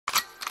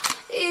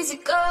Easy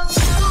go.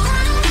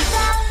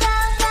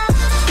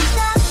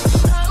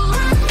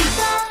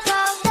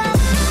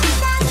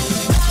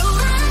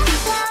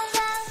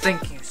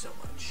 Thank you so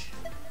much.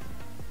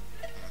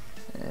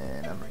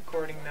 And I'm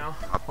recording now.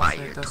 I'll buy Hopefully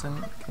your it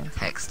doesn't cancel.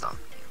 hex off.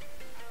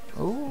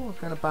 Ooh, I'm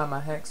gonna buy my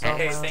hex. Hey, off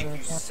my thank other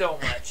you account. So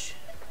much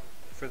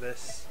for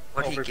this.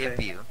 What did he overpay.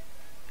 give you?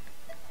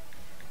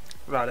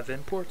 A lot of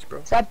imports,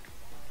 bro.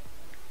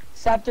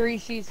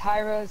 Septorishis,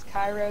 Hyros,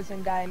 Kairos,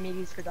 and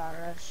Diomedes for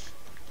Donrush.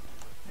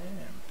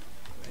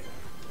 Damn.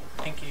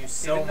 Thank you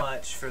so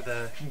much for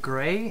the.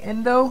 Gray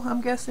Indo,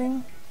 I'm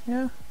guessing.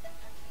 Yeah.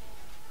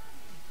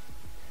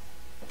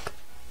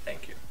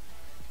 Thank you.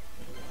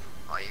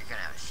 Oh, you're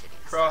gonna have a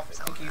shitty. Profit.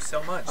 so Thank you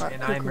so much.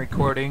 And I'm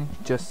recording.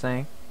 Just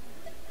saying.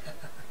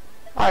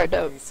 Alright,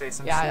 dope. You say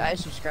some Yeah, shit. I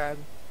subscribe.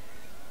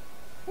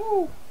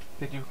 Woo.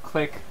 Did you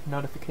click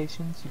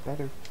notifications? You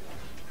better.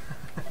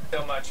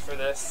 So much for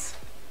this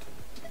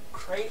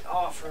crate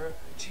offer.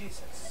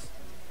 Jesus.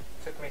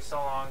 Took me so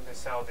long to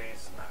sell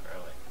these. Not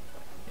really.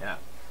 Yeah.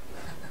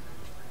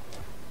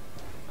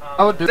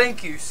 Oh,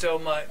 thank you so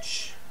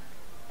much.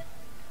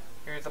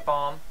 Here's the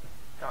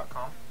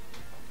bomb.com.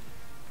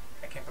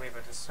 I can't believe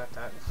I just said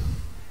that.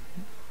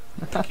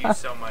 Thank you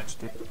so much,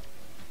 dude.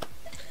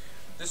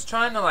 Just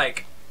trying to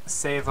like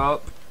save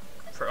up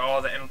for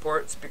all the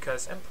imports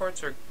because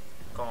imports are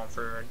going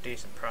for a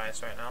decent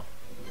price right now.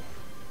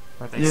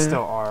 Or they Yeah.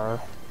 still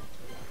are.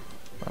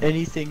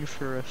 Anything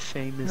for a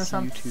famous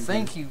YouTuber.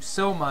 Thank you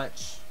so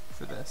much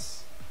for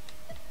this.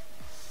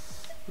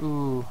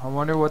 Ooh, I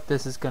wonder what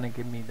this is gonna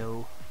give me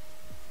though.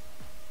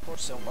 For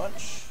so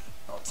much.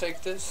 I'll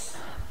take this.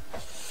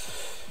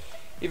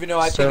 Even though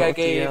I Start think I with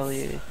the gave.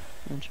 LEA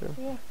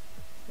intro.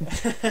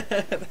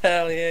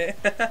 Hell yeah.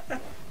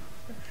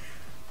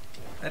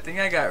 I think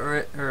I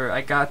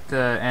got the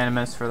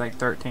Animus for like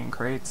 13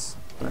 crates.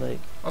 Like,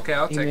 Okay,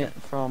 I'll you take it.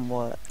 went from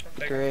what?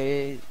 take it.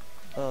 Gray,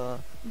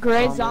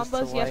 Gray Zombos to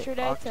Zombos white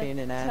yesterday Octane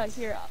and to ads.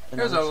 here. and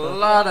There's a other stuff.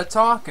 lot of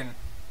talking.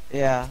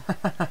 Yeah.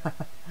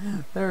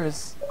 There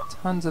is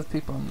tons of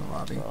people in the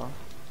lobby. Well.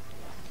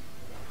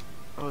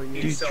 Oh,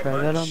 you Dude, so try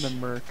that much. on the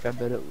Merc. I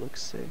bet it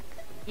looks sick.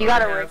 You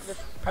gotta I rig have this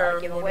power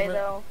of giveaway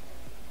ornament.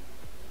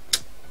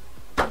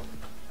 though.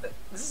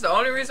 This is the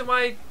only reason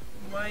why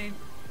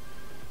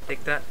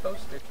take that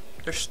posted.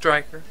 There's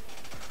Striker.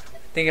 I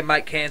think it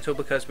might cancel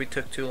because we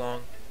took too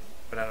long,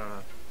 but I don't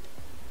know.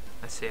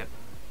 I see it.